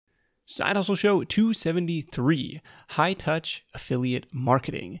Side Hustle Show 273, High Touch Affiliate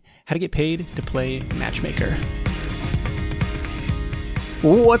Marketing, how to get paid to play Matchmaker.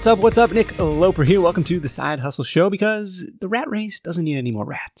 What's up? Nick Loper here. Welcome to the Side Hustle Show, because the rat race doesn't need any more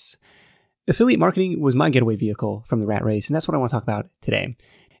rats. Affiliate marketing was my getaway vehicle from the rat race, and that's what I want to talk about today.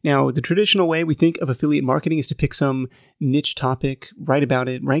 Now, the traditional way we think of affiliate marketing is to pick some niche topic, write about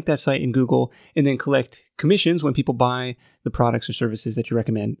it, rank that site in Google, and then collect commissions when people buy the products or services that you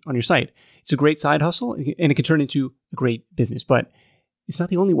recommend on your site. It's a great side hustle, and it can turn into a great business, but it's not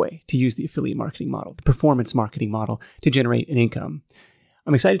the only way to use the affiliate marketing model, the performance marketing model, to generate an income.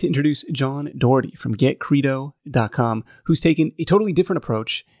 I'm excited to introduce John Doherty from GetCredo.com, who's taken a totally different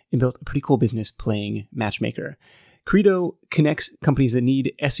approach and built a pretty cool business playing Matchmaker. Credo connects companies that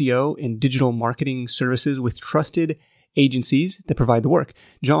need SEO and digital marketing services with trusted agencies that provide the work.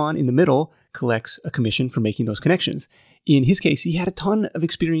 John, in the middle, collects a commission for making those connections. In his case, he had a ton of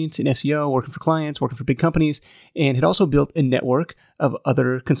experience in SEO, working for clients, working for big companies, and had also built a network of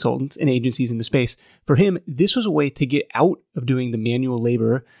other consultants and agencies in the space. For him, this was a way to get out of doing the manual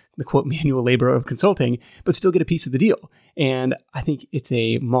labor, the quote, manual labor of consulting, but still get a piece of the deal. And I think it's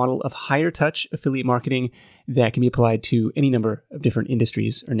a model of higher touch affiliate marketing that can be applied to any number of different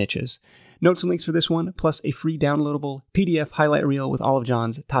industries or niches. Notes and links for this one, plus a free downloadable PDF highlight reel with all of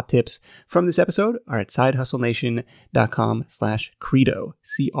John's top tips from this episode are at sidehustlenation.com/credo,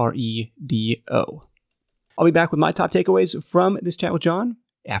 CREDO. I'll be back with my top takeaways from this chat with John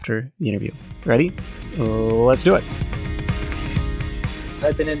after the interview. Ready? Let's do it.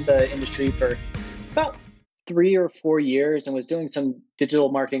 I've been in the industry for about 3 or 4 years and was doing some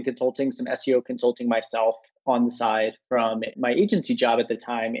digital marketing consulting, some SEO consulting myself on the side from my agency job at the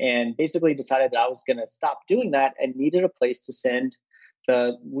time, and basically decided that I was going to stop doing that and needed a place to send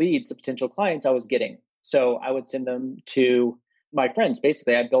the leads, the potential clients I was getting. So I would send them to my friends.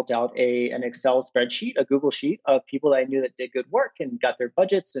 Basically, I built out an Excel spreadsheet, a Google sheet of people that I knew that did good work and got their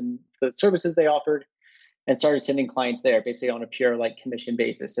budgets and the services they offered, and started sending clients there basically on a pure commission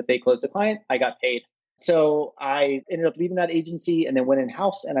basis. If they closed a client, I got paid. So I ended up leaving that agency and then went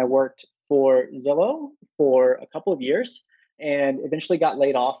in-house, and I worked for Zillow for a couple of years and eventually got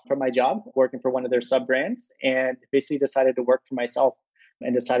laid off from my job working for one of their sub brands, and basically decided to work for myself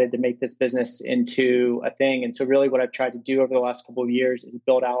and decided to make this business into a thing. And so really what I've tried to do over the last couple of years is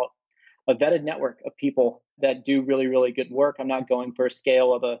build out a vetted network of people that do really, really good work. I'm not going for a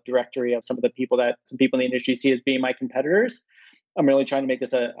scale of a directory of some of the people that some people in the industry see as being my competitors. I'm really trying to make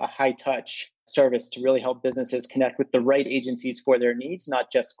this a high touch service to really help businesses connect with the right agencies for their needs,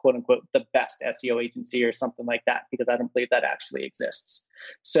 not just quote unquote the best SEO agency or something like that, because I don't believe that actually exists.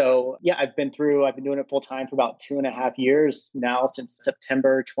 So yeah, I've been doing it full time for about 2.5 years now, since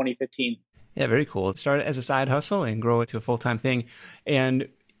September 2015. Yeah, very cool. It started as a side hustle and grow it to a full-time thing. And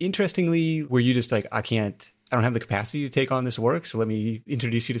interestingly, were you just like, I don't have the capacity to take on this work, so let me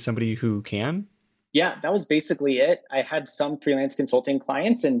introduce you to somebody who can? Yeah, that was basically it. I had some freelance consulting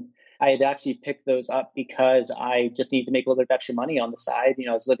clients, and I had actually picked those up because I just needed to make a little bit of extra money on the side.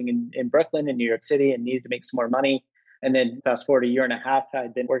 I was living in Brooklyn in New York City and needed to make some more money. And then fast forward 1.5 years,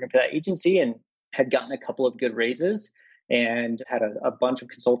 I'd been working for that agency and had gotten a couple of good raises and had a bunch of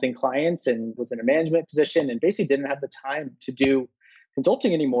consulting clients and was in a management position and basically didn't have the time to do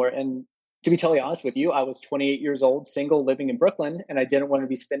consulting anymore. And to be totally honest with you, I was 28 years old, single, living in Brooklyn, and I didn't want to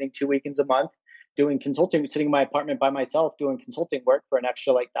be spending 2 weekends a month doing consulting, sitting in my apartment by myself, doing consulting work for an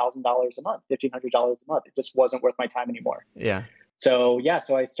extra $1,000 a month, $1,500 a month. It just wasn't worth my time anymore. Yeah. So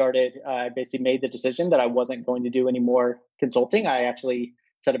I started, I basically made the decision that I wasn't going to do any more consulting. I actually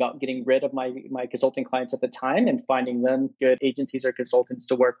set about getting rid of my consulting clients at the time and finding them good agencies or consultants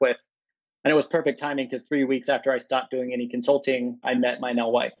to work with. And it was perfect timing because 3 weeks after I stopped doing any consulting, I met my now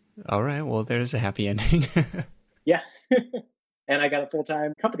wife. All right. Well, there's a happy ending. Yeah. And I got a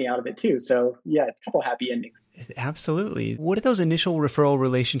full-time company out of it too. So yeah, a couple happy endings. Absolutely. What did those initial referral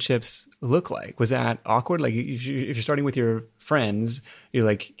relationships look like? Was that awkward? Like if you're starting with your friends, you're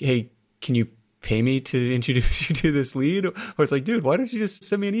like, hey, can you pay me to introduce you to this lead? Or it's like, dude, why don't you just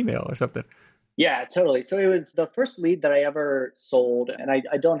send me an email or something? Yeah, totally. So it was the first lead that I ever sold. And I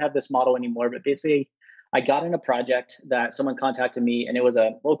don't have this model anymore, but basically I got in a project that someone contacted me, and it was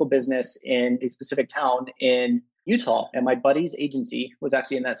a local business in a specific town in Utah. And my buddy's agency was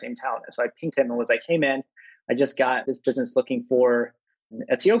actually in that same town. And so I pinged him and was like, hey man, I just got this business looking for an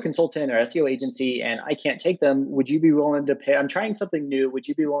SEO consultant or SEO agency, and I can't take them. Would you be willing to pay? I'm trying something new. Would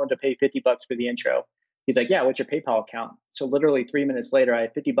you be willing to pay $50 for the intro? He's like, yeah, what's your PayPal account? So literally 3 minutes later, I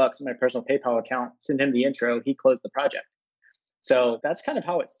had $50 in my personal PayPal account, sent him the intro. He closed the project. So that's kind of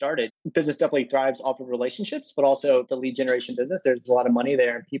how it started. Business definitely thrives off of relationships, but also the lead generation business. There's a lot of money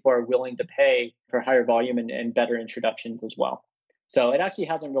there, and people are willing to pay for higher volume and better introductions as well. So it actually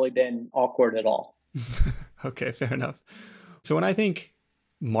hasn't really been awkward at all. Okay, fair enough. So when I think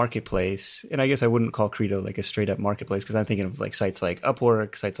marketplace, and I guess I wouldn't call Credo like a straight up marketplace because I'm thinking of like sites like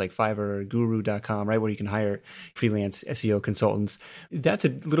Upwork, sites like Fiverr, Guru.com, right, where you can hire freelance SEO consultants. That's a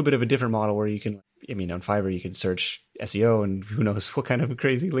little bit of a different model where you can, I mean, on Fiverr, you can search SEO and who knows what kind of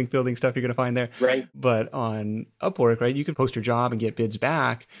crazy link building stuff you're going to find there. Right. But on Upwork, right, you can post your job and get bids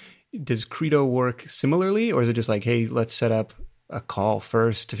back. Does Credo work similarly, or is it just like, hey, let's set up a call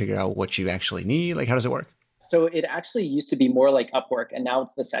first to figure out what you actually need? Like, how does it work? So it actually used to be more like Upwork, and now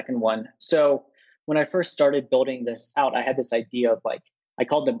it's the second one. So when I first started building this out, I had this idea of like, I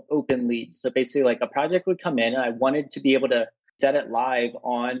called them open leads. So basically, like a project would come in, and I wanted to be able to set it live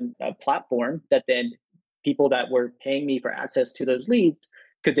on a platform that then people that were paying me for access to those leads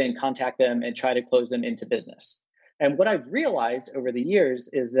could then contact them and try to close them into business. And what I've realized over the years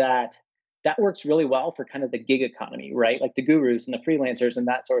is that that works really well for kind of the gig economy, right? Like the gurus and the freelancers and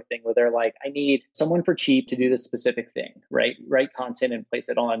that sort of thing, where they're like, I need someone for cheap to do this specific thing, right? Write content and place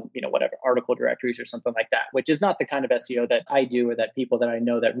it on, whatever, article directories or something like that, which is not the kind of SEO that I do or that people that I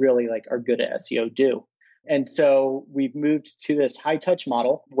know that really like are good at SEO do. And so we've moved to this high touch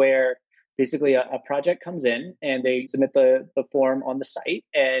model where basically a project comes in and they submit the form on the site,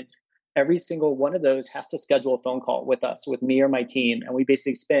 and every single one of those has to schedule a phone call with us, with me or my team. And we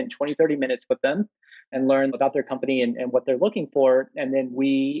basically spend 20, 30 minutes with them and learn about their company and what they're looking for. And then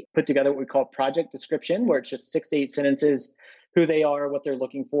we put together what we call project description, where it's just 6 to 8 sentences, who they are, what they're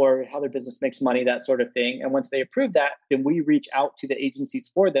looking for, how their business makes money, that sort of thing. And once they approve that, then we reach out to the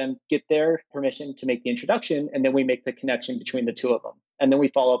agencies for them, get their permission to make the introduction, and then we make the connection between the two of them. And then we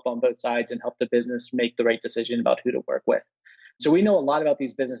follow up on both sides and help the business make the right decision about who to work with. So we know a lot about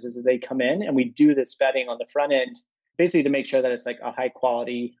these businesses as they come in, and we do this vetting on the front end, basically to make sure that it's like a high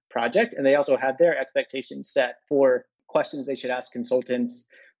quality project. And they also have their expectations set for questions they should ask consultants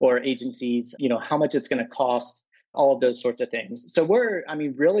or agencies, how much it's going to cost, all of those sorts of things. So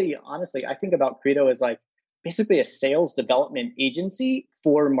really, honestly, I think about Credo as like basically a sales development agency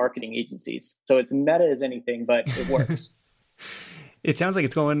for marketing agencies. So it's meta as anything, but it works. It sounds like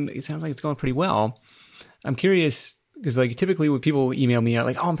it's going pretty well. I'm curious, because like typically when people email me out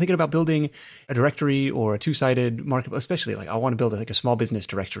like, oh, I'm thinking about building a directory or a two-sided market, especially like I want to build like a small business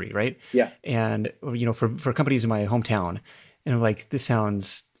directory, right? Yeah. And for companies in my hometown, and I'm like, this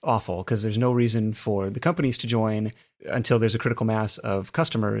sounds awful because there's no reason for the companies to join until there's a critical mass of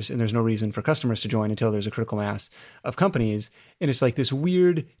customers, and there's no reason for customers to join until there's a critical mass of companies. And it's like this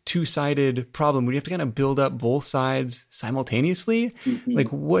weird two-sided problem where you have to kind of build up both sides simultaneously. Mm-hmm. Like,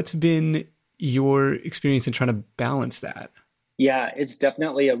 what's been your experience in trying to balance that? Yeah, it's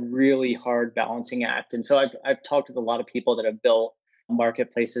definitely a really hard balancing act. And so I've talked with a lot of people that have built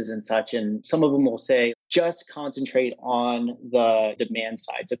marketplaces and such, and some of them will say just concentrate on the demand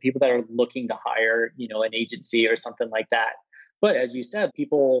side. So people that are looking to hire, an agency or something like that. But as you said,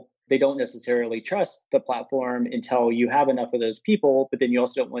 people, they don't necessarily trust the platform until you have enough of those people. But then you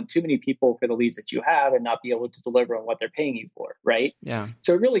also don't want too many people for the leads that you have and not be able to deliver on what they're paying you for, right? Yeah.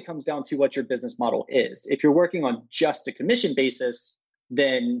 So it really comes down to what your business model is. If you're working on just a commission basis,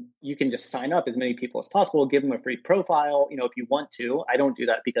 then you can just sign up as many people as possible, give them a free profile, if you want to. I don't do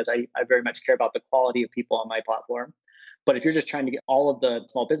that because I very much care about the quality of people on my platform. But if you're just trying to get all of the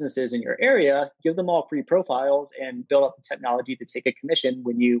small businesses in your area, give them all free profiles and build up the technology to take a commission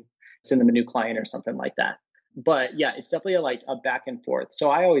when you send them a new client or something like that. But yeah, it's definitely a back and forth. So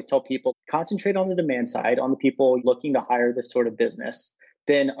I always tell people, concentrate on the demand side, on the people looking to hire this sort of business,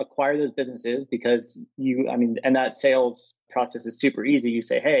 then acquire those businesses because and that sales process is super easy. You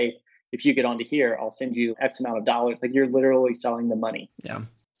say, hey, if you get onto here, I'll send you X amount of dollars. Like you're literally selling the money. Yeah.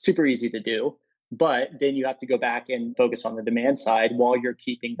 Super easy to do. But then you have to go back and focus on the demand side while you're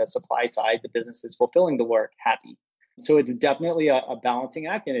keeping the supply side, the businesses fulfilling the work, happy. So it's definitely a balancing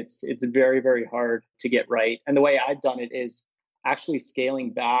act, and it's very, very hard to get right. And the way I've done it is actually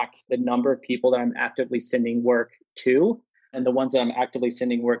scaling back the number of people that I'm actively sending work to. And the ones that I'm actively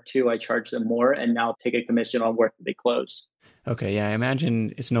sending work to, I charge them more and now take a commission on work that they close. Okay, yeah, I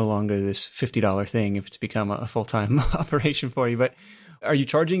imagine it's no longer this $50 thing if it's become a full-time operation for you. But are you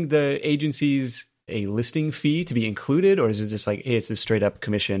charging the agencies a listing fee to be included, or is it just like, hey, it's a straight up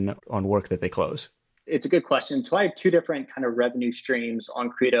commission on work that they close? It's a good question. So I have two different kind of revenue streams on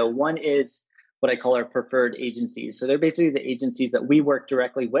Credo. One is what I call our preferred agencies. So they're basically the agencies that we work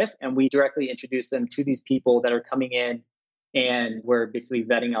directly with, and we directly introduce them to these people that are coming in And we're basically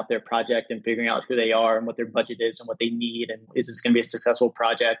vetting out their project and figuring out who they are and what their budget is and what they need. And is this going to be a successful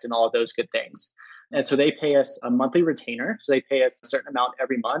project and all of those good things. And so they pay us a monthly retainer. So they pay us a certain amount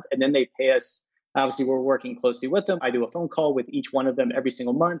every month. And then they pay us, obviously, we're working closely with them. I do a phone call with each one of them every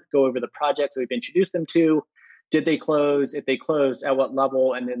single month, go over the projects that we've introduced them to. Did they close? If they closed, at what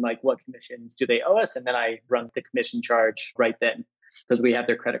level? And then like what commissions do they owe us? And then I run the commission charge right then because we have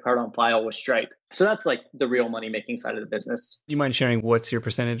their credit card on file with Stripe. So that's like the real money making side of the business. Do you mind sharing what's your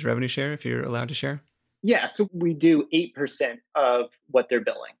percentage revenue share if you're allowed to share? Yeah, so we do 8% of what they're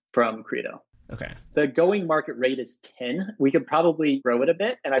billing from Credo. Okay. The going market rate is 10. We could probably grow it a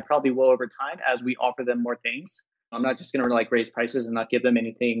bit, and I probably will over time as we offer them more things. I'm not just going to like raise prices and not give them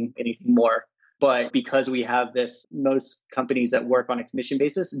anything more. But because we have this, most companies that work on a commission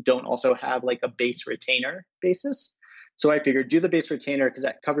basis don't also have like a base retainer basis. So I figured do the base retainer because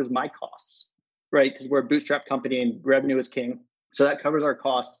that covers my costs, right? Because we're a bootstrap company and revenue is king. So that covers our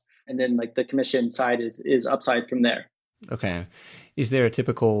costs. And then like the commission side is upside from there. Okay. Is there a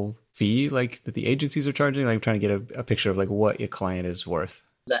typical fee like that the agencies are charging? Like I'm trying to get a picture of like what your client is worth.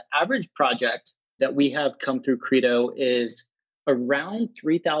 The average project that we have come through Credo is around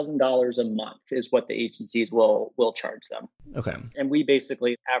 $3,000 a month is what the agencies will charge them. Okay. And we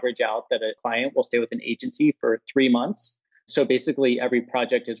basically average out that a client will stay with an agency for 3 months. So basically every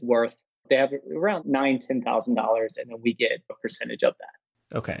project is worth, they have around $9,000-$10,000 and then we get a percentage of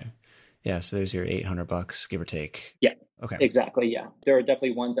that. Okay. Yeah. So there's your $800, give or take. Yeah. Okay. Exactly. Yeah. There are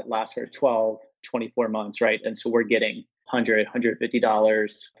definitely ones that last for 12, 24 months, right? And so we're getting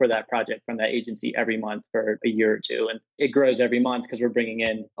 $150 for that project from that agency every month for a year or two. And it grows every month because we're bringing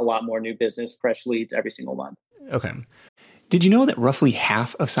in a lot more new business, fresh leads every single month. Okay. Did you know that roughly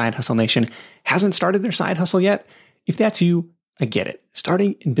half of Side Hustle Nation hasn't started their side hustle yet? If that's you, I get it.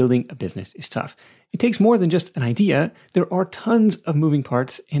 Starting and building a business is tough. It takes more than just an idea. There are tons of moving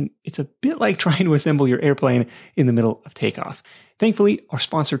parts, and it's a bit like trying to assemble your airplane in the middle of takeoff. Thankfully, our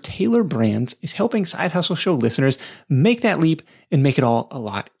sponsor, Taylor Brands, is helping Side Hustle Show listeners make that leap and make it all a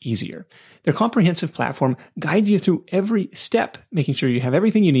lot easier. Their comprehensive platform guides you through every step, making sure you have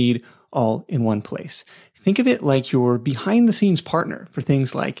everything you need all in one place. Think of it like your behind-the-scenes partner for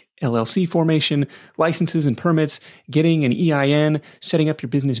things like LLC formation, licenses and permits, getting an EIN, setting up your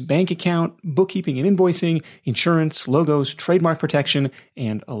business bank account, bookkeeping and invoicing, insurance, logos, trademark protection,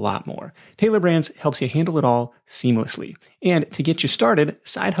 and a lot more. Taylor Brands helps you handle it all seamlessly. And to get you started,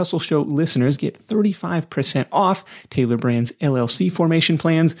 Side Hustle Show listeners get 35% off Taylor Brands LLC formation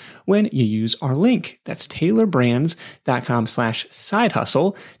plans when you use our link. That's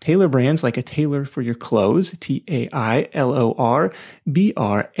taylorbrands.com/sidehustle. Taylor Brands, like a tailor for your clothes,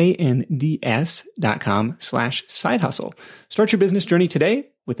 TAILORBRANDS.com/sidehustle. Start your business journey today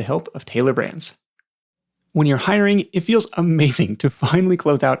with the help of Taylor Brands. When you're hiring, it feels amazing to finally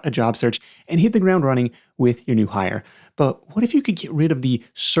close out a job search and hit the ground running with your new hire. But what if you could get rid of the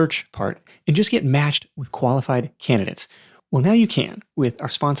search part and just get matched with qualified candidates? Well, now you can with our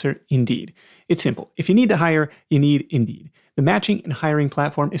sponsor, Indeed. It's simple. If you need to hire, you need Indeed. The matching and hiring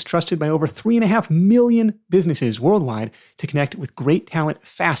platform is trusted by over 3.5 million businesses worldwide to connect with great talent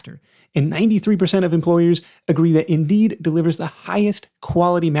faster. And 93% of employers agree that Indeed delivers the highest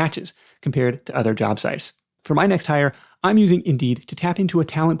quality matches compared to other job sites. For my next hire, I'm using Indeed to tap into a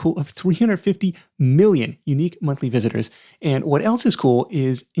talent pool of 350 million unique monthly visitors. And what else is cool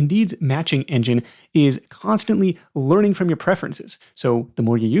is Indeed's matching engine is constantly learning from your preferences. So the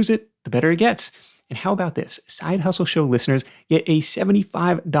more you use it, the better it gets. And how about this? Side Hustle Show listeners get a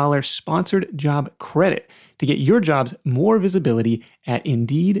 $75 sponsored job credit to get your jobs more visibility at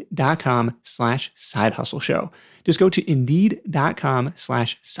Indeed.com/sidehustleshow. Just go to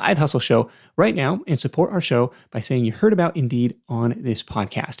Indeed.com/sidehustleshow right now and support our show by saying you heard about Indeed on this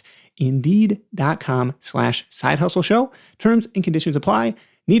podcast. Indeed.com/sidehustleshow. Terms and conditions apply.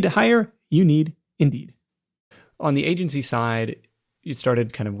 Need to hire? You need Indeed. On the agency side, you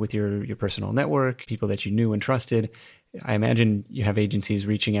started kind of with your personal network, people that you knew and trusted. I imagine you have agencies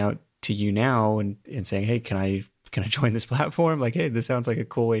reaching out to you now and saying, hey, can I join this platform? Like, hey, this sounds like a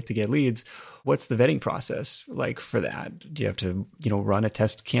cool way to get leads. What's the vetting process like for that? Do you have to, run a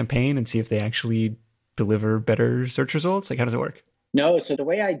test campaign and see if they actually deliver better search results? Like, how does it work? No. So the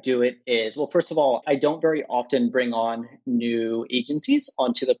way I do it is, well, first of all, I don't very often bring on new agencies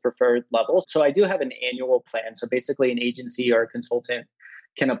onto the preferred level. So I do have an annual plan. So basically an agency or a consultant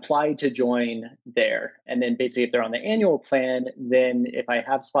can apply to join there. And then basically if they're on the annual plan, then if I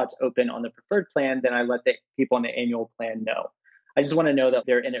have spots open on the preferred plan, then I let the people on the annual plan know. I just want to know that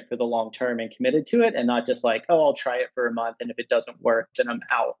they're in it for the long term and committed to it and not just like, oh, I'll try it for a month. And if it doesn't work, then I'm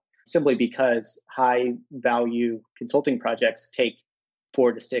out. simply because high value consulting projects take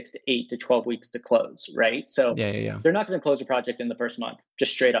 4 to 6 to 8 to 12 weeks to close, right? So Yeah. they're not going to close a project in the first month,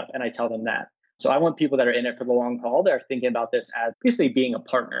 just straight up. And I tell them that. So I want people that are in it for the long haul. They're thinking about this as basically being a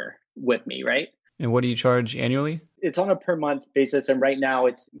partner with me, right? And what do you charge annually? It's on a per month basis. And right now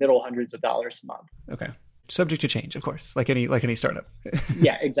it's middle hundreds of dollars a month. Okay. Subject to change, of course, like any startup.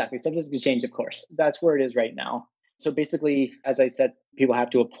 Yeah, exactly. Subject to change, of course. That's where it is right now. So basically, as I said, people have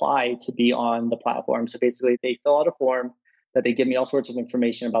to apply to be on the platform. So basically, they fill out a form that they give me all sorts of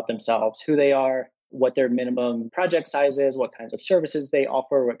information about themselves, who they are, what their minimum project size is, what kinds of services they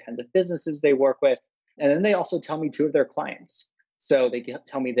offer, what kinds of businesses they work with. And then they also tell me two of their clients. So they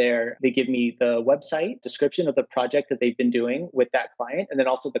tell me they give me the website description of the project that they've been doing with that client, and then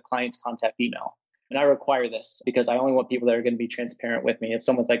also the client's contact email. And I require this because I only want people that are going to be transparent with me. If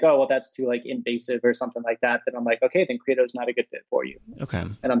someone's like, oh, well, that's too like invasive or something like that, then I'm like, okay, then Credo's not a good fit for you. Okay.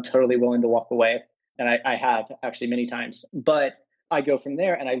 And I'm totally willing to walk away. And I have actually many times. But I go from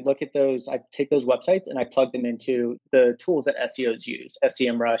there and I look at those, I take those websites and I plug them into the tools that SEOs use,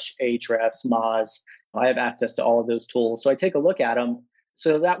 SEMrush, Ahrefs, Moz. I have access to all of those tools. So I take a look at them.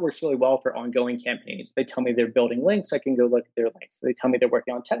 So that works really well for ongoing campaigns. They tell me they're building links, I can go look at their links. They tell me they're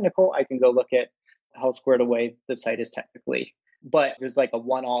working on technical, I can go look at how squared away the site is technically. But there's like a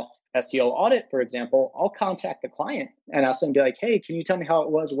one-off SEO audit, for example, I'll contact the client and ask them to be like, hey, can you tell me how it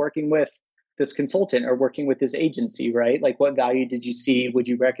was working with this consultant or working with this agency, right? Like what value did you see? Would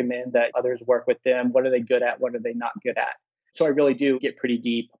you recommend that others work with them? What are they good at? What are they not good at? So I really do get pretty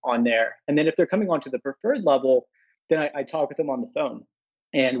deep on there. And then if they're coming onto the preferred level, then I talk with them on the phone.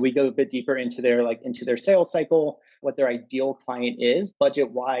 And we go a bit deeper into their sales cycle, what their ideal client is,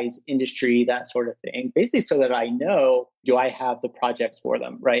 budget wise, industry, that sort of thing, basically so that I know, do I have the projects for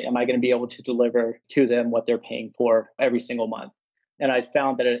them, right? Am I going to be able to deliver to them what they're paying for every single month? And I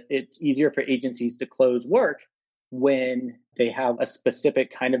found that it's easier for agencies to close work when they have a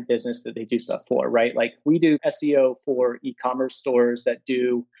specific kind of business that they do stuff for, right? Like we do SEO for e-commerce stores that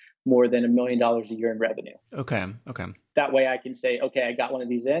do more than $1 million a year in revenue. Okay. That way I can say, okay, I got one of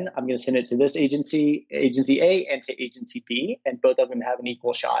these in. I'm going to send it to this agency A, and to agency B, and both of them have an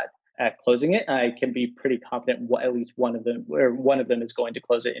equal shot at closing it. And I can be pretty confident at least one of them is going to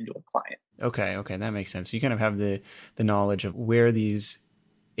close it into a client. Okay, that makes sense. You kind of have the knowledge of where these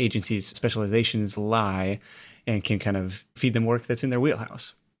agencies' specializations lie and can kind of feed them work that's in their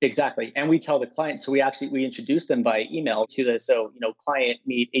wheelhouse. Exactly. And we tell the client, so we introduce them by email to the, so, client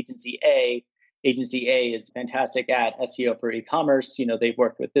meet agency A. Agency A is fantastic at SEO for e-commerce. They've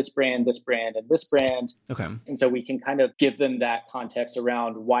worked with this brand, and this brand. Okay. And so we can kind of give them that context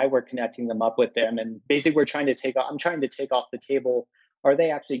around why we're connecting them up with them. And basically I'm trying to take off the table, are they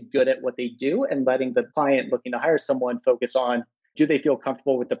actually good at what they do? And letting the client looking to hire someone focus on, do they feel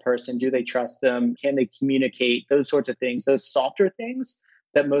comfortable with the person? Do they trust them? Can they communicate? Those sorts of things, those softer things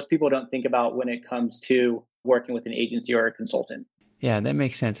that most people don't think about when it comes to working with an agency or a consultant. Yeah, that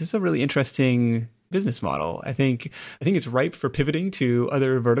makes sense. It's a really interesting business model. I think it's ripe for pivoting to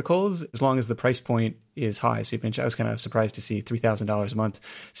other verticals as long as the price point is high. So you mentioned, I was kind of surprised to see $3,000 a month.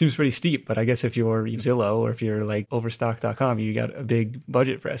 Seems pretty steep, but I guess if you're Zillow or if you're like Overstock.com, you got a big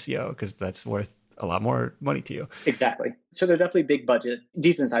budget for SEO because that's worth a lot more money to you. Exactly. So they're definitely big budget,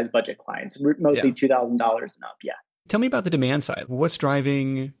 decent sized budget clients, mostly $2,000 and up. Yeah. Tell me about the demand side. What's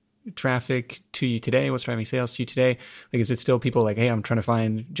driving traffic to you today? What's driving sales to you today? Like, is it still people like, hey, I'm trying to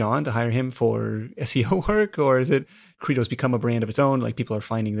find John to hire him for SEO work? Or is it Credo's become a brand of its own? Like people are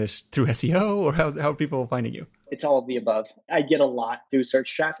finding this through SEO, or how are people finding you? It's all of the above. I get a lot through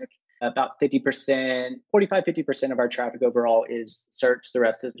search traffic. About 50%, 50% of our traffic overall is search. The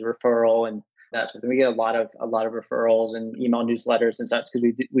rest is referral. And that's what we get a lot of referrals and email newsletters and such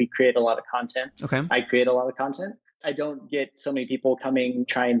because we create a lot of content. Okay. I create a lot of content. I don't get so many people coming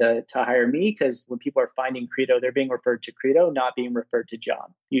trying to hire me because when people are finding Credo, they're being referred to Credo, not being referred to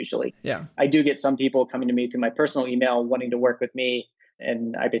John, usually. Yeah. I do get some people coming to me through my personal email wanting to work with me.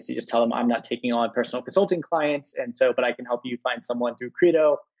 And I basically just tell them I'm not taking on personal consulting clients. But I can help you find someone through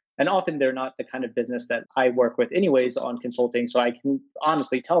Credo. And often they're not the kind of business that I work with anyways on consulting. So I can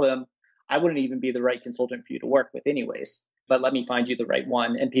honestly tell them I wouldn't even be the right consultant for you to work with anyways, but let me find you the right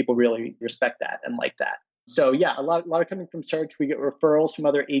one. And people really respect that and like that. So yeah, a lot are coming from search. We get referrals from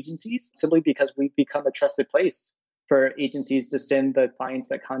other agencies simply because we've become a trusted place for agencies to send the clients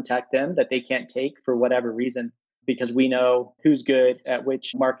that contact them that they can't take for whatever reason, because we know who's good at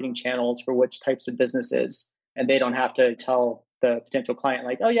which marketing channels for which types of businesses. And they don't have to tell the potential client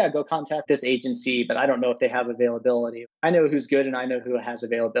like, oh yeah, go contact this agency, but I don't know if they have availability. I know who's good and I know who has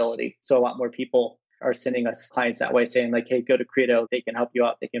availability. So a lot more people are sending us clients that way saying like, hey, go to Credo. They can help you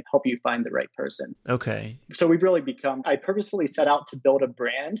out. They can help you find the right person. Okay. So we've really become, I purposefully set out to build a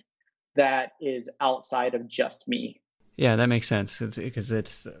brand that is outside of just me. Yeah, that makes sense. Because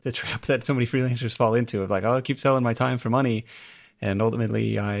it's the trap that so many freelancers fall into of like, oh, I keep selling my time for money. And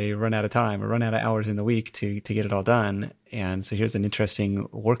ultimately, I run out of time or run out of hours in the week to get it all done. And so here's an interesting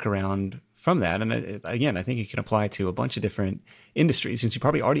workaround from that. And again, I think it can apply to a bunch of different industries since you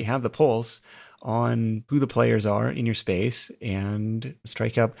probably already have the pulse on who the players are in your space and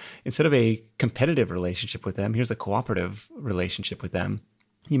strike up, instead of a competitive relationship with them, here's a cooperative relationship with them.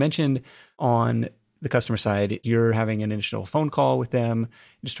 You mentioned on the customer side, you're having an initial phone call with them,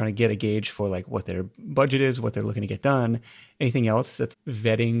 just trying to get a gauge for like what their budget is, what they're looking to get done. Anything else that's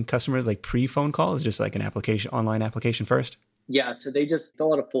vetting customers like pre-phone call is just like an application, online application first? Yeah. So they just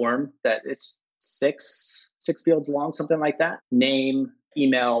fill out a form that it's six fields long, something like that. Name,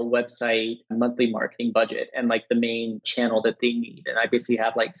 email, website, monthly marketing budget, and like the main channel that they need. And I basically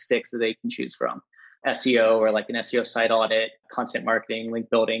have like six that they can choose from. SEO or like an SEO site audit, content marketing, link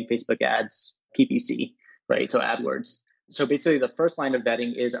building, Facebook ads, PPC, right? So AdWords. So basically the first line of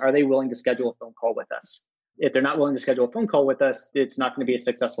vetting is, are they willing to schedule a phone call with us? If they're not willing to schedule a phone call with us, it's not going to be a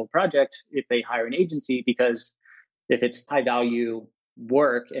successful project if they hire an agency, because if it's high value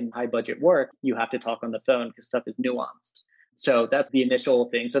work and high budget work, you have to talk on the phone because stuff is nuanced. So that's the initial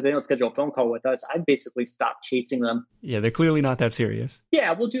thing. So if they don't schedule a phone call with us, I basically stop chasing them. Yeah, they're clearly not that serious.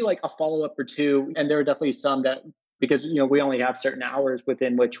 Yeah, we'll do like a follow-up or two. And there are definitely some that, because we only have certain hours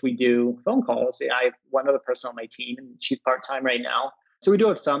within which we do phone calls. I have one other person on my team and she's part-time right now. So we do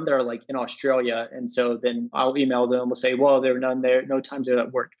have some that are like in Australia. And so then I'll email them. We'll say, well, there are none there, no times there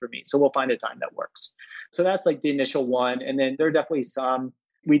that worked for me. So we'll find a time that works. So that's like the initial one. And then there are definitely some,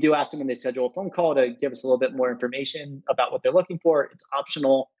 we do ask them when they schedule a phone call to give us a little bit more information about what they're looking for. It's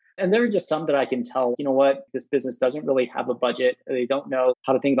optional. And there are just some that I can tell, you know what, this business doesn't really have a budget. They don't know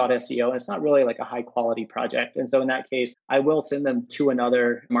how to think about SEO. And it's not really like a high quality project. And so in that case, I will send them to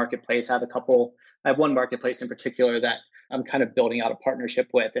another marketplace. I have one marketplace in particular that I'm kind of building out a partnership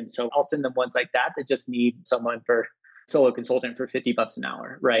with. And so I'll send them ones like that just need someone for solo consultant for $50 an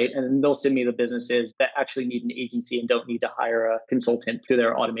hour, right? And they'll send me the businesses that actually need an agency and don't need to hire a consultant to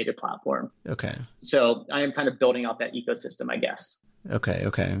their automated platform. Okay. So I am kind of building out that ecosystem, I guess.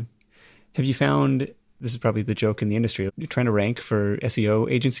 Okay. Have you found, this is probably the joke in the industry, you're trying to rank for SEO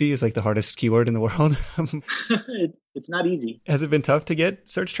agency is like the hardest keyword in the world? It's not easy. Has it been tough to get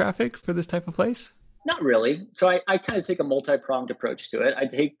search traffic for this type of place? Not really. So I kind of take a multi-pronged approach to it. I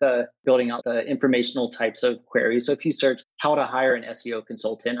take the building out the informational types of queries. So if you search how to hire an SEO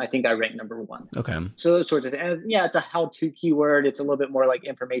consultant, I think I rank number one. Okay. So those sorts of things. And yeah, it's a how-to keyword. It's a little bit more like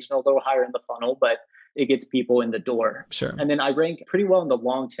informational, a little higher in the funnel, but it gets people in the door. Sure. And then I rank pretty well in the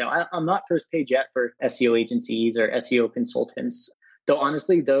long tail. I'm not first page yet for SEO agencies or SEO consultants. Though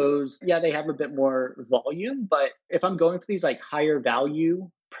honestly, those, yeah, they have a bit more volume. But if I'm going for these like higher value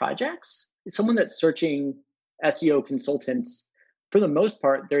projects, someone that's searching SEO consultants, for the most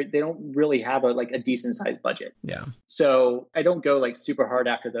part, they don't really have a decent sized budget. Yeah. So I don't go like super hard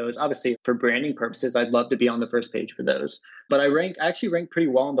after those. Obviously, for branding purposes, I'd love to be on the first page for those. But I actually rank pretty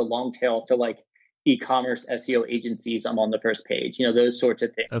well in the long tail. So like e-commerce SEO agencies, I'm on the first page, those sorts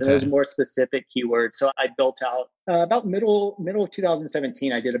of things. Okay. And those more specific keywords. So I built out about middle of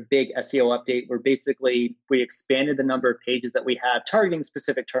 2017, I did a big SEO update where basically we expanded the number of pages that we have targeting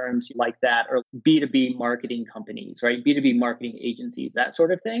specific terms like that, or B2B marketing companies, right? B2B marketing agencies, that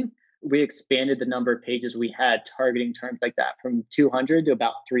sort of thing. We expanded the number of pages we had targeting terms like that from 200 to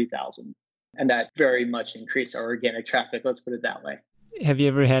about 3,000. And that very much increased our organic traffic. Let's put it that way. Have you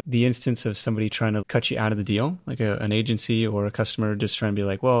ever had the instance of somebody trying to cut you out of the deal, like an agency or a customer just trying to be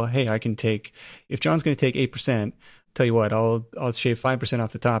like, well, hey, if John's going to take 8%, tell you what, I'll shave 5%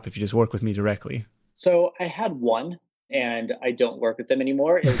 off the top if you just work with me directly. So I had one and I don't work with them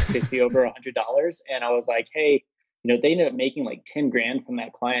anymore. It was basically over $100. And I was like, hey, they ended up making like 10 grand from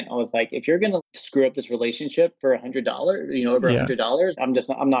that client. I was like, if you're going to screw up this relationship for $100, over $100,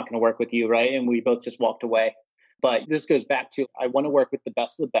 I'm not going to work with you. Right. And we both just walked away. But this goes back to, I want to work with the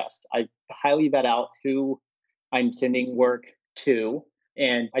best of the best. I highly vet out who I'm sending work to,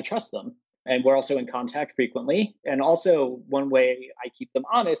 and I trust them. And we're also in contact frequently. And also one way I keep them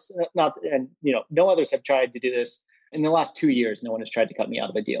honest, no others have tried to do this. In the last 2 years, no one has tried to cut me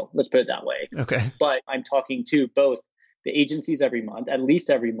out of a deal. Let's put it that way. Okay. But I'm talking to both the agencies every month, at least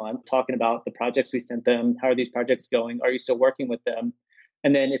every month, talking about the projects we sent them. How are these projects going? Are you still working with them?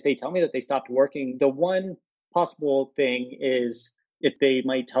 And then if they tell me that they stopped working, the one possible thing is if they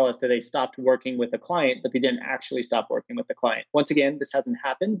might tell us that they stopped working with a client, but they didn't actually stop working with the client. Once again, this hasn't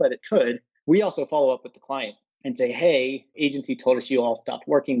happened, but it could. We also follow up with the client and say, hey, agency told us you all stopped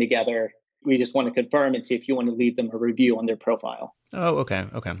working together. We just want to confirm and see if you want to leave them a review on their profile. Oh, okay.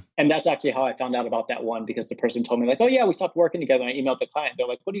 Okay. And that's actually how I found out about that one, because the person told me like, oh yeah, we stopped working together. And I emailed the client. They're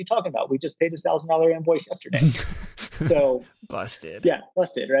like, what are you talking about? We just paid a $1,000 invoice yesterday. So busted. Yeah,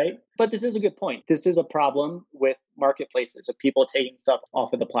 busted, right? But this is a good point. This is a problem with marketplaces of people taking stuff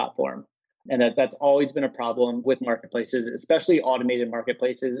off of the platform. And that's always been a problem with marketplaces, especially automated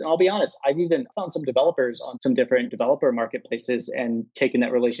marketplaces. And I'll be honest, I've even found some developers on some different developer marketplaces and taken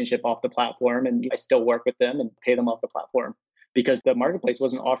that relationship off the platform. And I still work with them and pay them off the platform because the marketplace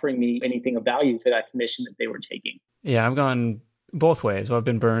wasn't offering me anything of value for that commission that they were taking. Yeah, I've gone both ways. So I've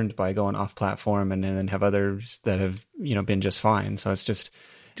been burned by going off platform and then have others that have, been just fine. So it's just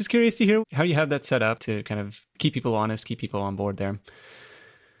curious to hear how you have that set up to kind of keep people honest, keep people on board there.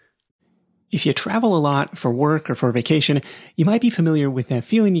 If you travel a lot for work or for vacation, you might be familiar with that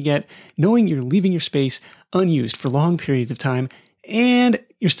feeling you get knowing you're leaving your space unused for long periods of time and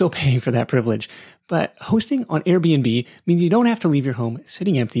you're still paying for that privilege. But hosting on Airbnb means you don't have to leave your home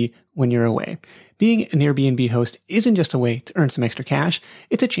sitting empty when you're away. Being an Airbnb host isn't just a way to earn some extra cash,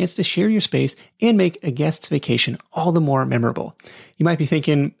 it's a chance to share your space and make a guest's vacation all the more memorable. You might be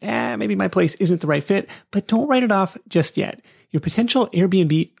thinking, maybe my place isn't the right fit, but don't write it off just yet. Your potential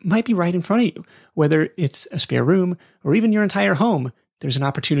Airbnb might be right in front of you. Whether it's a spare room or even your entire home, there's an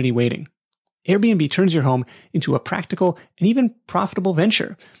opportunity waiting. Airbnb turns your home into a practical and even profitable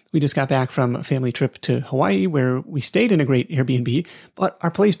venture. We just got back from a family trip to Hawaii where we stayed in a great Airbnb, but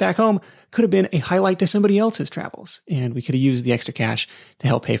our place back home could have been a highlight to somebody else's travels, and we could have used the extra cash to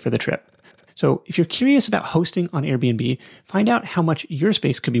help pay for the trip. So if you're curious about hosting on Airbnb, find out how much your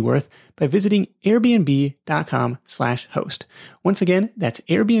space could be worth by visiting airbnb.com/host. Once again, that's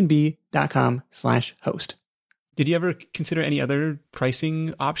airbnb.com/host. Did you ever consider any other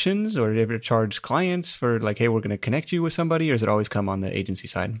pricing options, or did you ever charge clients for like, hey, we're going to connect you with somebody, or does it always come on the agency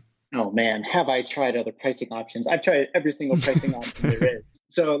side? Oh man, have I tried other pricing options? I've tried every single pricing option there is.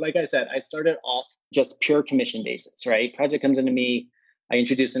 So like I said, I started off just pure commission basis, right? Project comes into me, I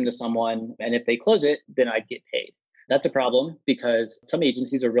introduce them to someone, and if they close it, then I'd get paid. That's a problem because some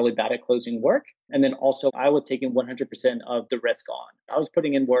agencies are really bad at closing work. And then also I was taking 100% of the risk on. I was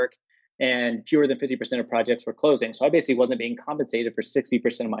putting in work and fewer than 50% of projects were closing. So I basically wasn't being compensated for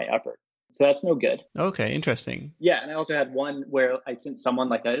 60% of my effort. So that's no good. Okay, interesting. Yeah, and I also had one where I sent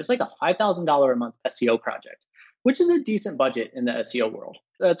someone it's like a $5,000 a month SEO project, which is a decent budget in the SEO world.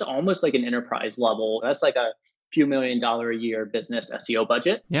 That's almost like an enterprise level. That's like a few $1,000,000 a year business SEO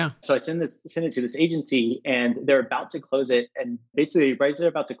budget. Yeah. So I send it to this agency and they're about to close it. And basically, right as they're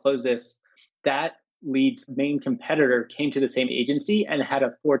about to close this, that lead's main competitor came to the same agency and had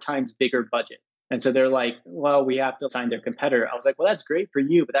a 4 times bigger budget. And so they're like, well, we have to sign their competitor. I was like, well, that's great for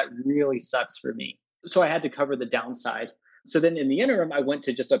you, but that really sucks for me. So I had to cover the downside. So then in the interim, I went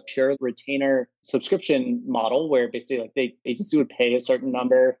to just a pure retainer subscription model where basically like the agency would pay a certain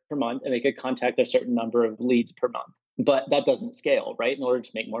number per month and they could contact a certain number of leads per month. But that doesn't scale, right? In order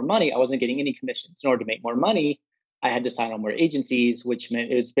to make more money, I wasn't getting any commissions. In order to make more money, I had to sign on more agencies, which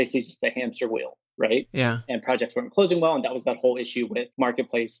meant it was basically just the hamster wheel, right? Yeah. And projects weren't closing well. And that was that whole issue with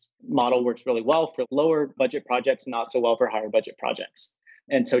marketplace model works really well for lower budget projects, not so well for higher budget projects.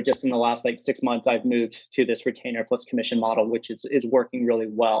 And so just in the last 6 months, I've moved to this retainer plus commission model, which is working really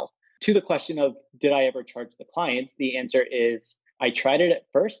well. To the question of, did I ever charge the clients? The answer is I tried it at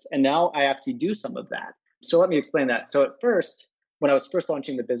first, and now I actually do some of that. So let me explain that. So at first, when I was first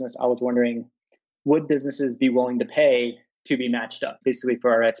launching the business, I was wondering, would businesses be willing to pay to be matched up, basically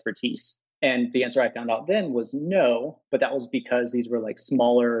for our expertise? And the answer I found out then was no, but that was because these were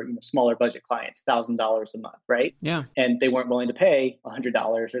smaller budget clients, $1,000 a month, right? Yeah. And they weren't willing to pay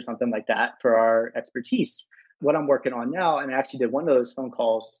 $100 or something like that for our expertise. What I'm working on now, and I actually did one of those phone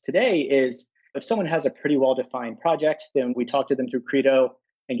calls today, is if someone has a pretty well-defined project, then we talk to them through Credo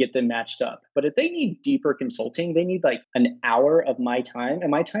and get them matched up. But if they need deeper consulting, they need an hour of my time,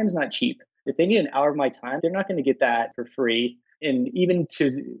 and my time's not cheap. If they need an hour of my time, they're not going to get that for free. And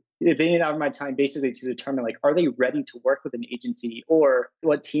if they need an hour of my time, basically to determine are they ready to work with an agency, or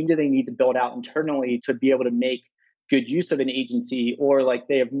what team do they need to build out internally to be able to make good use of an agency, or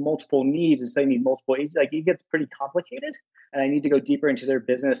they have multiple needs, so they need multiple agents. It gets pretty complicated, and I need to go deeper into their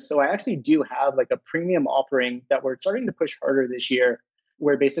business. So I actually do have a premium offering that we're starting to push harder this year,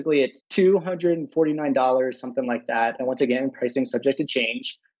 where basically it's $249, something like that. And once again, pricing subject to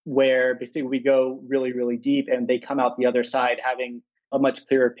change, where basically we go really, really deep and they come out the other side having a much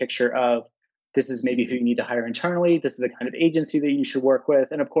clearer picture of This is maybe who you need to hire internally. This is the kind of agency that you should work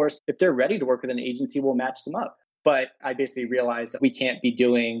with. And of course, if they're ready to work with an agency, we'll match them up. But I basically realized that we can't be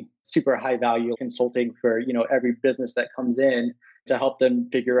doing super high value consulting for, every business that comes in to help them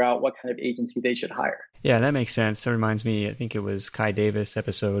figure out what kind of agency they should hire. Yeah, that makes sense. That reminds me, I think it was Kai Davis,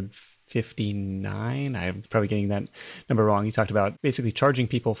 episode 59. I'm probably getting that number wrong. He talked about basically charging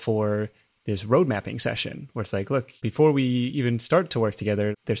people for this road mapping session where it's like, look, before we even start to work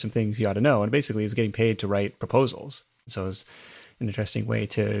together, there's some things you ought to know. And basically, he was getting paid to write proposals. So it's an interesting way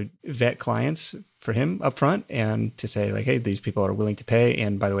to vet clients for him up front and to say like, hey, these people are willing to pay.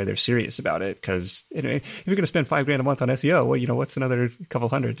 And by the way, they're serious about it. Because if you're going to spend $5,000 a month on SEO, well, what's another couple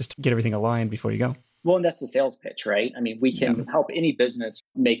hundred just to get everything aligned before you go? Well, and that's the sales pitch, right? I mean, we can help any business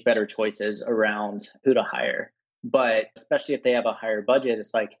make better choices around who to hire. But especially if they have a higher budget,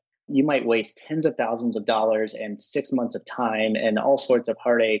 it's like you might waste tens of thousands of dollars and 6 months of time and all sorts of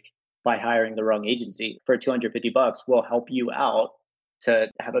heartache by hiring the wrong agency. For $250, we'll help you out to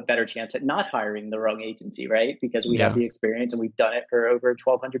have a better chance at not hiring the wrong agency, right? Because we have the experience and we've done it for over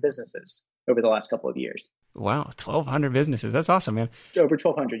 1,200 businesses over the last couple of years. Wow, 1,200 businesses. That's awesome, man. Over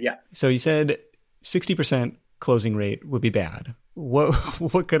 1,200, yeah. So you said 60% closing rate would be bad.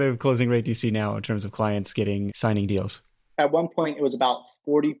 What kind of closing rate do you see now in terms of clients signing deals? At one point, it was about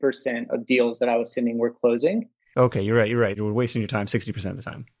 40% of deals that I was sending were closing. Okay, you're right. You were wasting your time 60% of the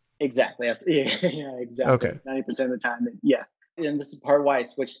time. Exactly. Yeah, exactly. Okay. 90% of the time. Yeah. And this is part why I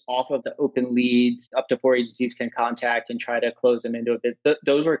switched off of the open leads. Up to 4 agencies can contact and try to close them into a bid.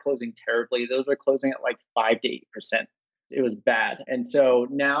 Those were closing terribly. Those were closing at like 5 to 8%. It was bad. And so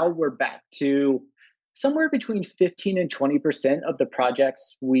now we're back to somewhere between 15 and 20% of the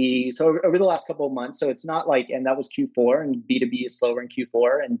projects so over the last couple of months. So it's not like, and that was Q4, and B2B is slower in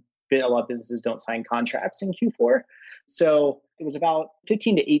Q4, and a lot of businesses don't sign contracts in Q4. So it was about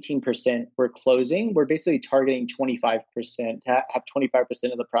 15 to 18% were closing. We're basically targeting 25% to have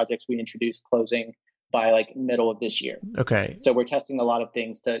 25% of the projects we introduce closing by like middle of this year. Okay. So we're testing a lot of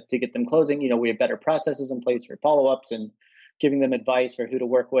things to get them closing. We have better processes in place for follow-ups and giving them advice for who to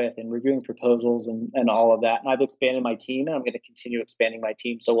work with and reviewing proposals and all of that. And I've expanded my team and I'm going to continue expanding my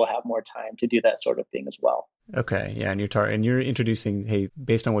team. So we'll have more time to do that sort of thing as well. Okay. Yeah. And you're introducing, hey,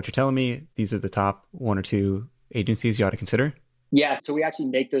 based on what you're telling me, these are the top 1 or 2 agencies you ought to consider? Yeah. So we actually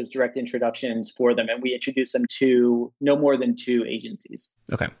make those direct introductions for them and we introduce them to no more than 2 agencies.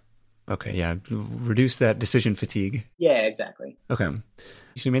 Okay. Yeah. Reduce that decision fatigue. Yeah, exactly. Okay.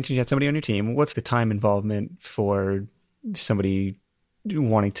 You mentioned you had somebody on your team. What's the time involvement for somebody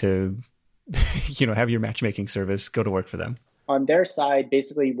wanting to, have your matchmaking service go to work for them? On their side,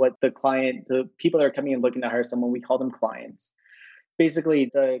 basically what the people that are coming in looking to hire someone, we call them clients.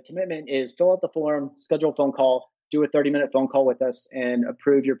 Basically, the commitment is fill out the form, schedule a phone call, do a 30-minute phone call with us, and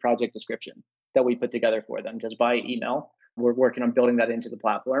approve your project description that we put together for them just by email. We're working on building that into the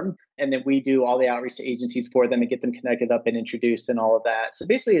platform. And then we do all the outreach to agencies for them and get them connected up and introduced and all of that. So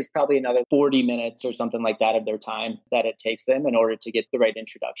basically, it's probably another 40 minutes or something like that of their time that it takes them in order to get the right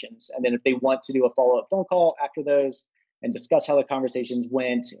introductions. And then if they want to do a follow-up phone call after those and discuss how the conversations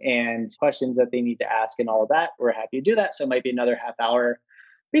went and questions that they need to ask and all of that, we're happy to do that. So it might be another half hour,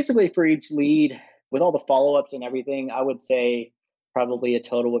 basically for each lead. With all the follow-ups and everything, I would say probably a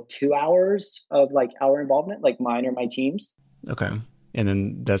total of 2 hours of like our involvement, like mine or my team's. Okay. And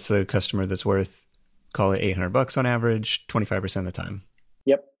then that's a customer that's worth, call it $800 on average, 25% of the time.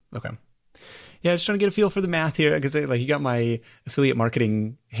 Yep. Okay. Yeah, just trying to get a feel for the math here because you got my affiliate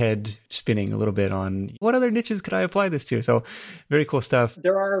marketing head spinning a little bit on what other niches could I apply this to? So very cool stuff.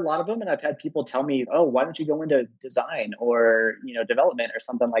 There are a lot of them. And I've had people tell me, oh, why don't you go into design or, development or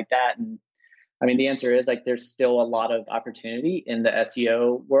something like that? And I mean, the answer is there's still a lot of opportunity in the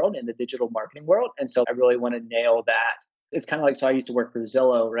SEO world, in the digital marketing world. And so I really want to nail that. It's kind of like, so I used to work for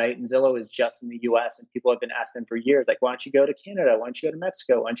Zillow, right? And Zillow is just in the US and people have been asking for years, like, why don't you go to Canada? Why don't you go to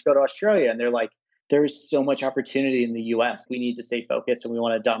Mexico? Why don't you go to Australia? And they're like, there's so much opportunity in the US. We need to stay focused and we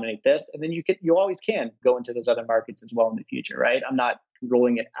want to dominate this. And then you always can go into those other markets as well in the future, right? I'm not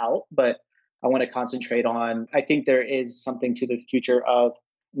ruling it out, but I want to concentrate on, I think there is something to the future of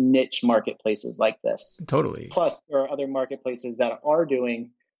niche marketplaces like this. Totally. Plus, there are other marketplaces that are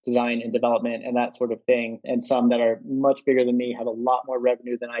doing design and development and that sort of thing. And some that are much bigger than me, have a lot more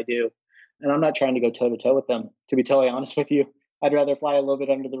revenue than I do. And I'm not trying to go toe to toe with them. To be totally honest with you, I'd rather fly a little bit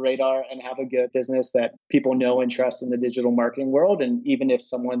under the radar and have a good business that people know and trust in the digital marketing world. And even if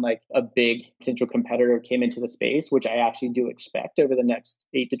someone like a big potential competitor came into the space, which I actually do expect over the next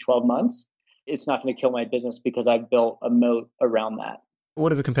 8 to 12 months, it's not going to kill my business because I've built a moat around that. What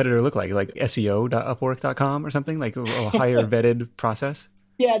does a competitor look like? Like SEO.upwork.com or something? Like a higher vetted process?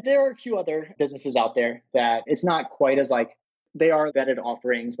 Yeah, there are a few other businesses out there that it's not quite as like they are vetted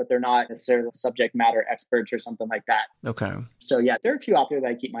offerings, but they're not necessarily subject matter experts or something like that. Okay. So yeah, there are a few out there that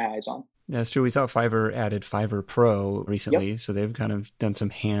I keep my eyes on. That's true. We saw Fiverr added Fiverr Pro recently, Yep. so they've kind of done some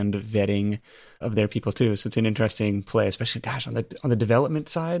hand vetting of their people too. So it's an interesting play, especially gosh on the development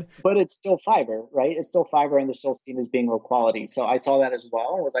side. But it's still Fiverr, right? It's still Fiverr and they're still seen as being low quality. So I saw that as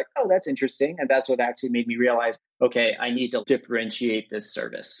well and was like, oh, that's interesting. And that's what actually made me realize, okay, I need to differentiate this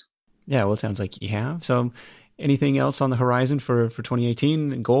service. Yeah, well, it sounds like you have. So anything else on the horizon for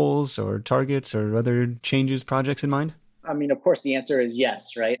 2018, goals or targets or other changes, projects in mind? I mean, of course, the answer is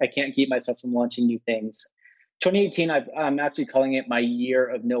yes, right? I can't keep myself from launching new things. 2018, I'm actually calling it my year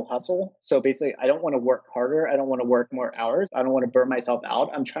of no hustle. So basically, I don't want to work harder. I don't want to work more hours. I don't want to burn myself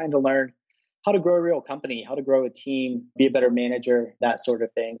out. I'm trying to learn how to grow a real company, how to grow a team, be a better manager, that sort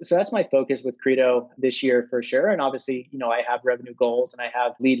of thing. So that's my focus with Credo this year for sure. And obviously, I have revenue goals and I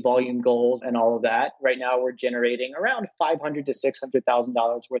have lead volume goals and all of that. Right now, we're generating around $500,000 to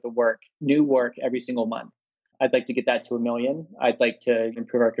 $600,000 worth of work, new work every single month. I'd like to get that to 1 million. I'd like to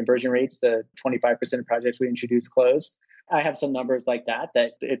improve our conversion rates to 25% of projects we introduce close. I have some numbers like that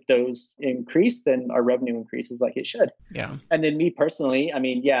if those increase, then our revenue increases like it should. Yeah. And then me personally, I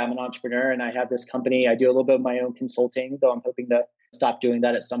mean, yeah, I'm an entrepreneur and I have this company. I do a little bit of my own consulting, though I'm hoping to stop doing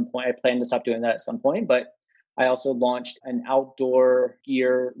that at some point. I plan to stop doing that at some point. But I also launched an outdoor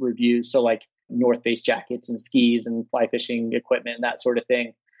gear review. So like North Face jackets and skis and fly fishing equipment and that sort of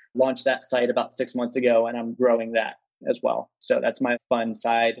thing. Launched that site about 6 months ago and I'm growing that as well. So that's my fun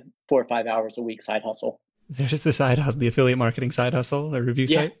side, 4 or 5 hours a week side hustle. There's the side hustle, the affiliate marketing side hustle, the review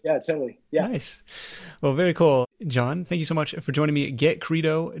site. Yeah, totally. Yeah. Nice. Well, very cool. John, thank you so much for joining me at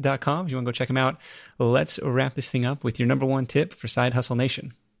getcredo.com. If you want to go check them out, let's wrap this thing up with your number one tip for Side Hustle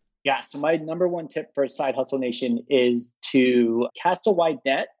Nation. Yeah. So my number one tip for Side Hustle Nation is to cast a wide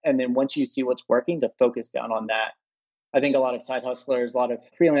net. And then once you see what's working, to focus down on that. I think a lot of side hustlers, a lot of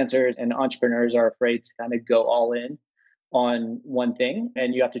freelancers and entrepreneurs are afraid to kind of go all in on one thing.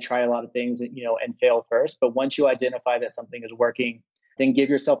 And you have to try a lot of things, and fail first. But once you identify that something is working, then give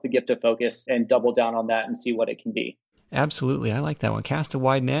yourself the gift of focus and double down on that and see what it can be. Absolutely. I like that one. Cast a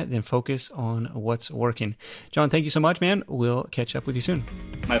wide net, then focus on what's working. John, thank you so much, man. We'll catch up with you soon.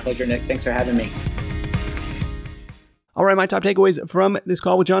 My pleasure, Nick. Thanks for having me. All right, my top takeaways from this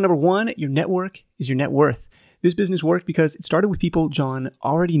call with John. Number one, your network is your net worth. This business worked because it started with people John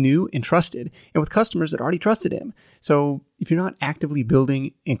already knew and trusted, and with customers that already trusted him. So if you're not actively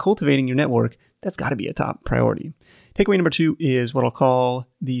building and cultivating your network, that's got to be a top priority. Takeaway number two is what I'll call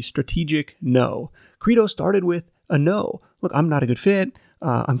the strategic no. Credo started with a no. Look, I'm not a good fit.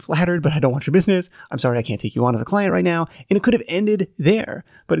 I'm flattered, but I don't want your business. I'm sorry, I can't take you on as a client right now. And it could have ended there.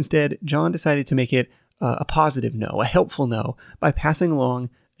 But instead, John decided to make it a positive no, a helpful no, by passing along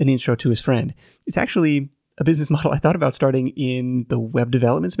an intro to his friend. It's actually a business model I thought about starting in the web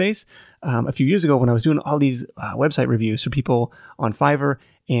development space a few years ago when I was doing all these website reviews for people on Fiverr.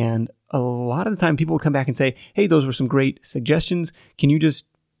 And a lot of the time people would come back and say, hey, those were some great suggestions. Can you just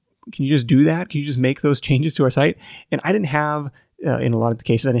do that? Can you just make those changes to our site? And I didn't have, in a lot of the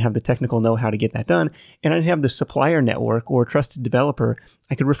cases, I didn't have the technical know-how to get that done. And I didn't have the supplier network or trusted developer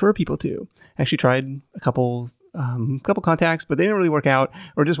I could refer people to. I actually tried a couple contacts, but they didn't really work out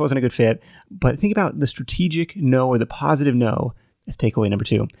or it just wasn't a good fit. But think about the strategic no or the positive no as takeaway number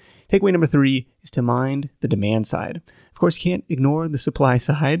two. Takeaway number three is to mind the demand side. Of course, you can't ignore the supply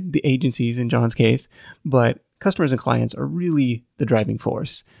side, the agencies in John's case, but customers and clients are really the driving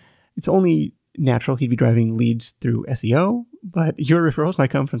force. It's only natural he'd be driving leads through SEO, but your referrals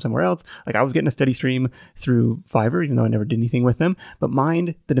might come from somewhere else. Like I was getting a steady stream through Fiverr, even though I never did anything with them, but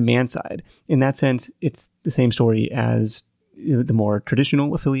mind the demand side. In that sense, it's the same story as the more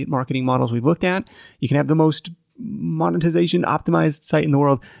traditional affiliate marketing models we've looked at. You can have the most monetization optimized site in the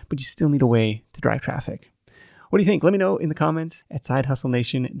world, but you still need a way to drive traffic. What do you think? Let me know in the comments at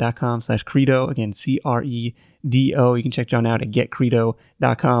sidehustlenation.com/credo. Again, CREDO. You can check John out at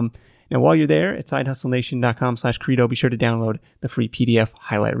getcredo.com. Now, while you're there at sidehustlenation.com/credo, be sure to download the free PDF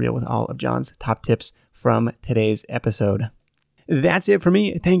highlight reel with all of John's top tips from today's episode. That's it for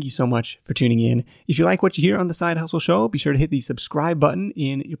me. Thank you so much for tuning in. If you like what you hear on the Side Hustle Show, be sure to hit the subscribe button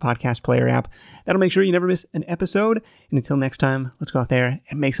in your podcast player app. That'll make sure you never miss an episode. And until next time, let's go out there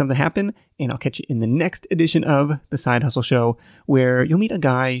and make something happen. And I'll catch you in the next edition of the Side Hustle Show, where you'll meet a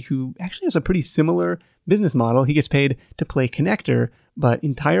guy who actually has a pretty similar business model. He gets paid to play connector, but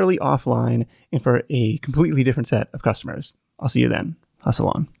entirely offline and for a completely different set of customers. I'll see you then. Hustle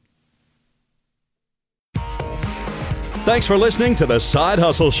on. Thanks for listening to The Side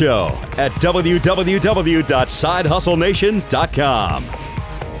Hustle Show at www.sidehustlenation.com.